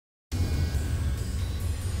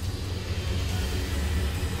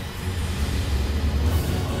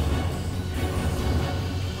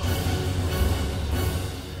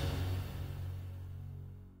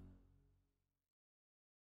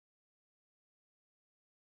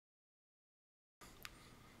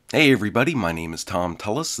Hey everybody, my name is Tom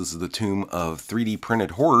Tullis. This is the Tomb of 3D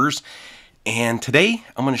Printed Horrors, and today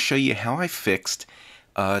I'm going to show you how I fixed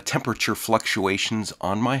temperature fluctuations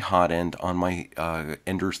on my hot end on my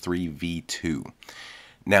Ender 3 V2.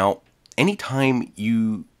 Now, anytime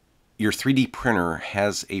your 3D printer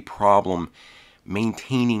has a problem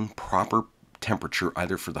maintaining proper temperature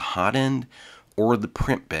either for the hot end or the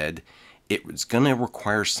print bed, it's going to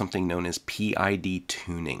require something known as PID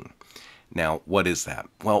tuning. Now, what is that?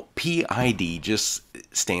 Well, PID just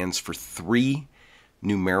stands for three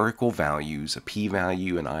numerical values, a P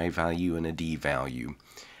value, an I value, and a D value.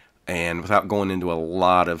 And without going into a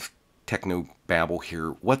lot of techno babble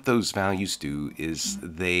here, what those values do is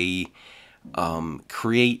they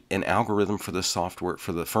create an algorithm for the software,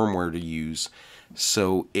 for the firmware to use,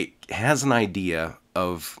 so it has an idea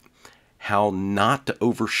of how not to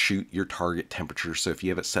overshoot your target temperature. So if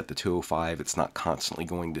you have it set to 205, it's not constantly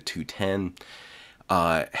going to 210.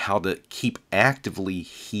 How to keep actively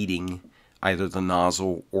heating either the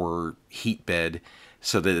nozzle or heat bed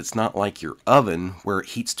so that it's not like your oven where it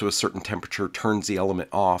heats to a certain temperature, turns the element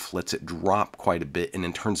off, lets it drop quite a bit, and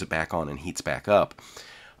then turns it back on and heats back up.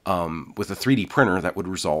 With a 3D printer, that would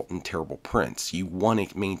result in terrible prints. You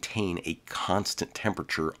want to maintain a constant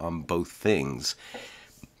temperature on both things.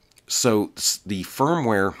 So the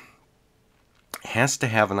firmware has to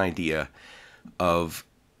have an idea of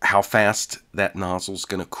how fast that nozzle is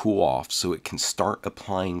going to cool off so it can start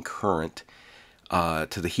applying current to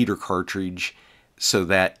the heater cartridge so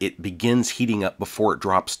that it begins heating up before it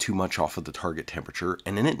drops too much off of the target temperature.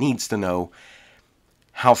 And then it needs to know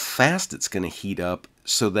how fast it's going to heat up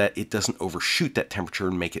so that it doesn't overshoot that temperature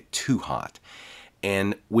and make it too hot.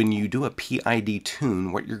 And when you do a PID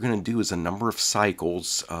tune, what you're going to do is a number of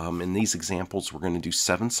cycles. In these examples, we're going to do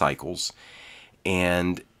 7 cycles.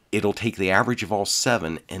 And it'll take the average of all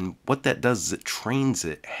 7. And what that does is it trains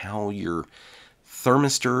it how your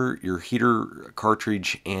thermistor, your heater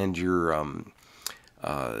cartridge, and your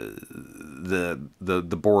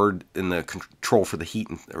the board and the control for the heat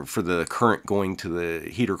or for the current going to the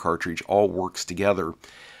heater cartridge all works together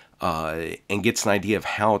and gets an idea of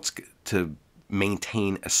how it's to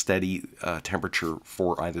maintain a steady temperature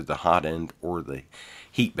for either the hot end or the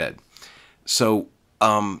heat bed. So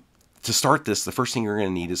to start this, the first thing you're going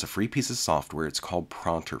to need is a free piece of software. It's called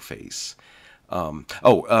Pronterface.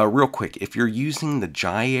 Real quick, if you're using the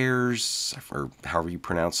Gyres, or however you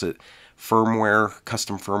pronounce it, firmware,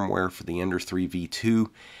 custom firmware for the Ender 3 V2,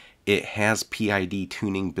 it has PID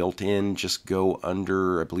tuning built in. Just go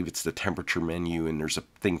under, I believe it's the temperature menu, and there's a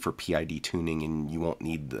thing for PID tuning, and you won't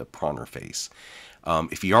need the Pronterface.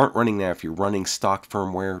 If you aren't running that, if you're running stock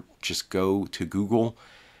firmware, just go to Google,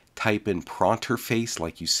 type in Pronterface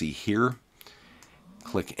like you see here,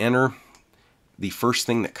 click enter. The first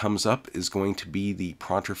thing that comes up is going to be the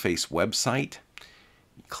Pronterface website.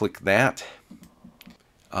 Click that.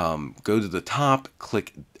 Go to the top,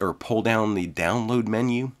 click or pull down the download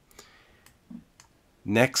menu.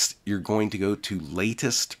 Next, you're going to go to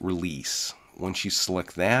latest release. Once you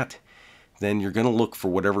select that, then you're going to look for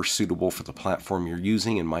whatever's suitable for the platform you're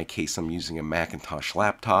using. In my case, I'm using a Macintosh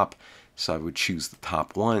laptop, so I would choose the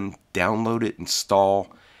top one, download it,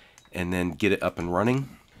 install, and then get it up and running.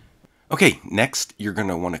 Okay, next you're going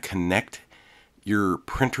to want to connect your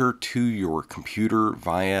printer to your computer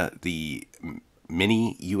via the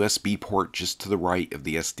mini USB port just to the right of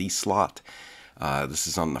the SD slot. This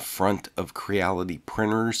is on the front of Creality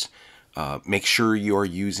printers. Make sure you are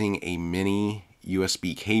using a mini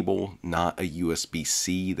USB cable, not a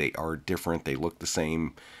USB-C. They are different. They look the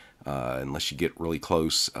same unless you get really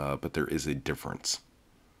close, but there is a difference.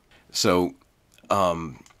 So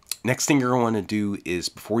next thing you're going to want to do is,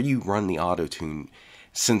 before you run the auto tune,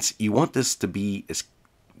 since you want this to be as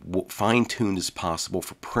fine-tuned as possible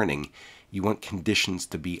for printing, you want conditions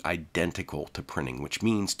to be identical to printing, which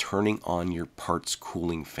means turning on your parts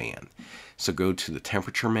cooling fan. So go to the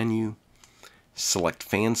temperature menu, select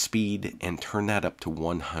fan speed, and turn that up to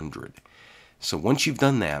 100. So once you've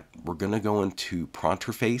done that, we're going to go into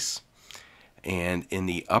Pronterface, and in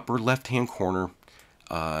the upper left-hand corner,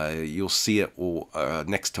 you'll see it will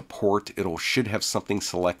next to port. Should have something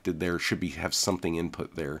selected there. Should have something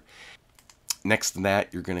input there. Next to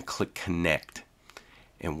that, you're going to click connect.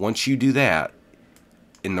 And once you do that,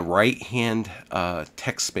 in the right-hand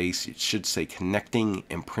text space, it should say connecting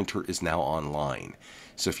and printer is now online.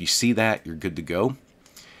 So if you see that, you're good to go.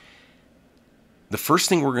 The first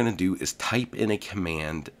thing we're going to do is type in a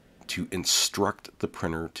command to instruct the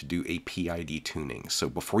printer to do a PID tuning. So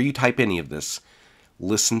before you type any of this,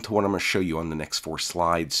 listen to what I'm going to show you on the next 4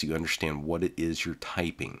 slides so you understand what it is you're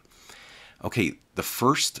typing. Okay, the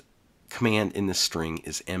first command in this string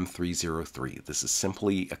is M303. This is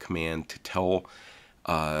simply a command to tell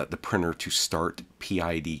the printer to start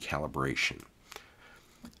PID calibration.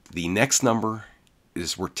 The next number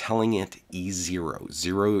is we're telling it E0.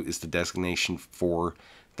 0 is the designation for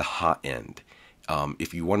the hot end.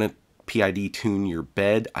 If you want to PID tune your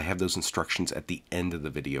bed, I have those instructions at the end of the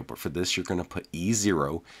video, but for this you're going to put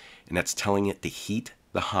E0, and that's telling it to heat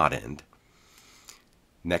the hot end.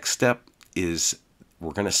 Next step is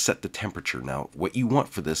we're going to set the temperature. Now what you want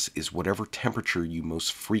for this is whatever temperature you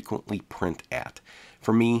most frequently print at.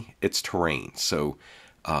 For me it's terrain, so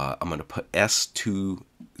I'm going to put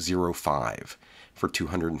S205 for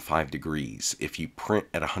 205 degrees. If you print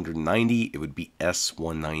at 190, it would be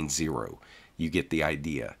S190. You get the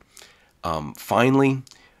idea. Finally,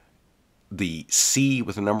 the C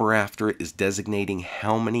with a number after it is designating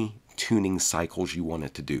how many tuning cycles you want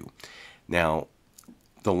it to do. Now,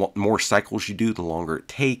 the more cycles you do, the longer it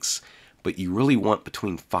takes, but you really want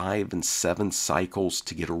between 5 and 7 cycles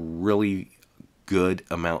to get a really good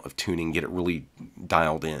amount of tuning, get it really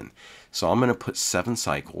dialed in. So I'm going to put 7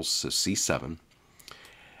 cycles, so C7.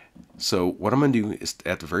 So what I'm going to do is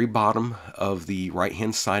at the very bottom of the right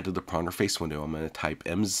hand side of the Pronterface window, I'm going to type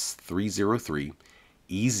M303,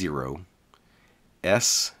 E0,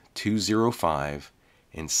 S205,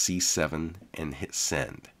 and C7 and hit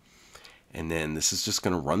send. And then this is just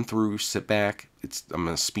going to run through, sit back. I'm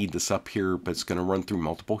going to speed this up here, but it's going to run through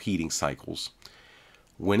multiple heating cycles.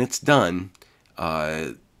 When it's done,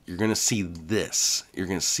 you're going to see this. You're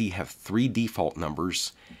going to see have 3 default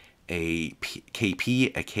numbers, a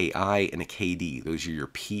KP, a KI, and a KD. Those are your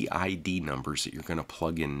PID numbers that you're going to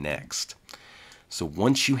plug in next. So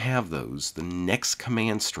once you have those, the next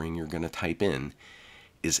command string you're going to type in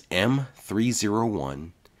is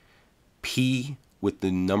M301, P with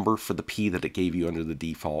the number for the P that it gave you under the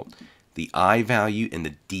default, the I value, and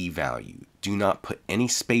the D value. Do not put any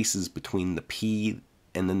spaces between the P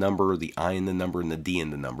and the number, the I and the number, and the D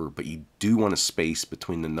and the number, but you do want a space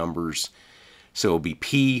between the numbers. So it'll be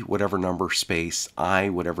P, whatever number, space, I,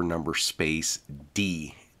 whatever number, space,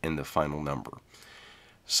 D, and the final number.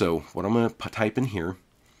 So what I'm going to type in here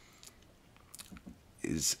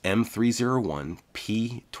is M301,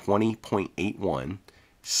 P 20.81,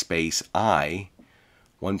 space, I,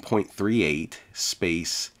 1.38,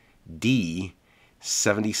 space, D,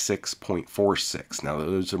 76.46. Now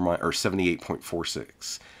those are my, or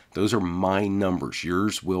 78.46. Those are my numbers.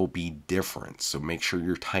 Yours will be different, so make sure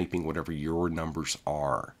you're typing whatever your numbers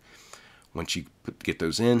are. Once you get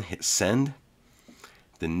those in, hit send.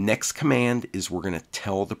 The next command is we're going to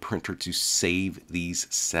tell the printer to save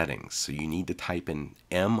these settings. So you need to type in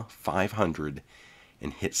M500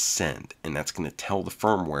 and hit send, and that's going to tell the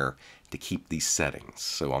firmware to keep these settings.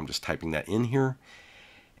 So I'm just typing that in here,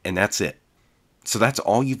 and that's it. So that's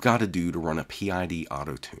all you've got to do to run a PID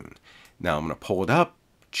auto tune. Now I'm going to pull it up,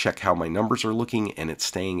 check how my numbers are looking, and it's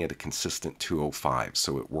staying at a consistent 205,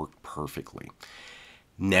 so it worked perfectly.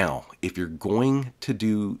 Now, if you're going to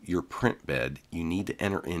do your print bed, you need to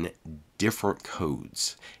enter in different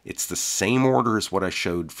codes. It's the same order as what I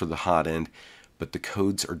showed for the hot end, but the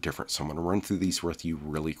codes are different, so I'm going to run through these with you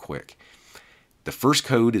really quick. The first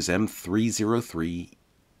code is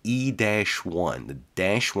M303E-1. The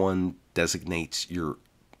 -1 designates your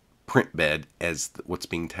print bed as what's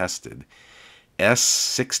being tested.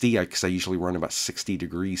 S60, because I usually run about 60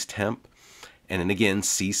 degrees temp. And then again,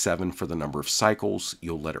 C7 for the number of cycles.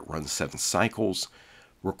 You'll let it run 7 cycles.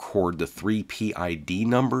 Record the 3 PID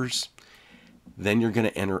numbers. Then you're going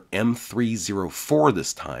to enter M304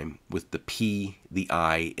 this time with the P, the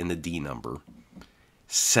I, and the D number.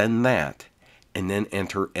 Send that, and then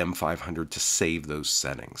enter M500 to save those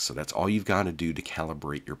settings. So that's all you've got to do to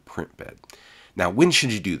calibrate your print bed. Now, when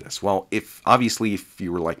should you do this? Well, obviously if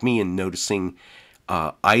you were like me and noticing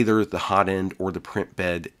either the hot end or the print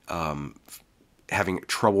bed having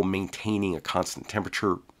trouble maintaining a constant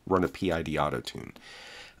temperature, run a PID auto tune.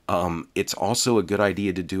 It's also a good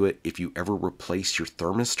idea to do it if you ever replace your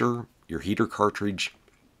thermistor, your heater cartridge,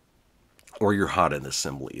 or your hot end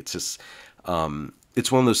assembly. It's just,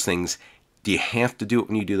 it's one of those things. Do you have to do it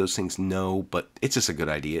when you do those things? No, but it's just a good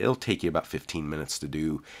idea. It'll take you about 15 minutes to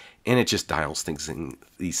do, and it just dials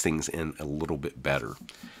these things in a little bit better.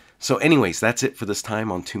 So anyways, that's it for this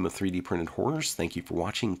time on Tomb of 3D Printed Horrors. Thank you for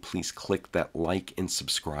watching. Please click that like and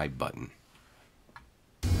subscribe button.